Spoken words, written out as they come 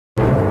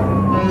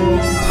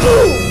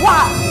Ooh,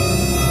 wow!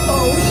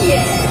 Oh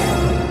yeah!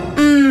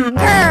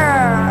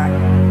 Grr!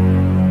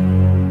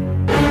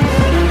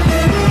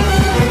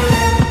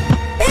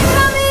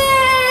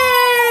 Incoming!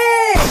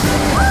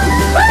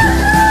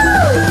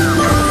 Woohoo!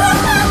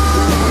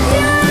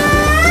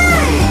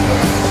 Yay!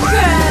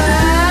 Grr!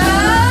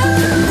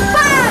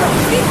 Wow!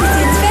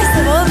 FUPiVERSiTY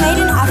Festival made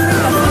in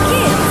Africa for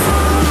kids.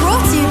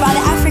 Brought to you by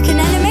the African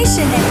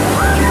Animation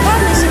Network in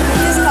partnership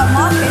with Discount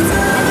Markets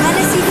and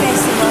Annecy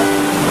Festival.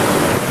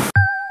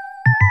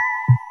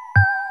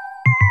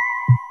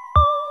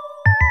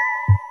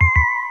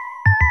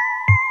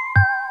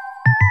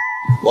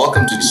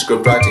 Welcome to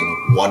Script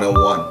Writing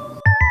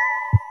 101.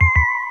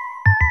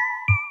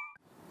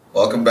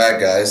 Welcome back,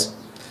 guys.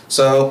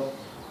 So,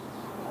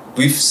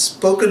 we've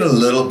spoken a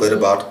little bit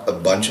about a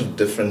bunch of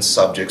different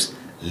subjects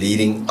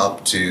leading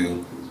up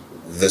to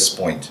this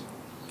point.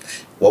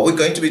 What we're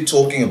going to be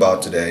talking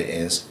about today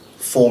is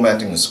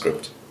formatting a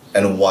script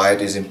and why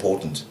it is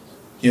important.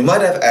 You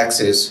might have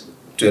access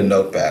to a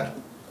notepad,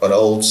 an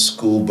old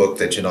school book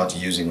that you're not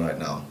using right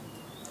now.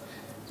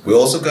 We're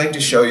also going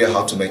to show you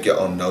how to make your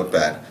own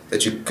notepad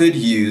that you could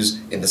use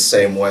in the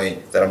same way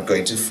that I'm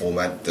going to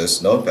format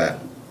this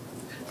notepad.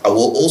 I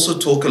will also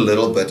talk a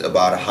little bit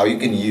about how you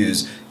can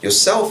use your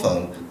cell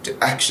phone to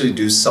actually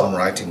do some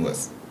writing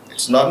with.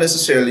 It's not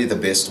necessarily the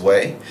best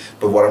way,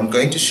 but what I'm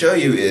going to show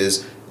you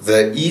is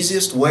the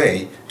easiest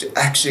way to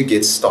actually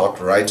get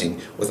started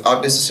writing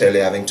without necessarily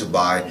having to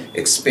buy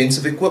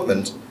expensive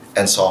equipment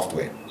and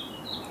software.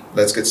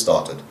 Let's get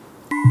started.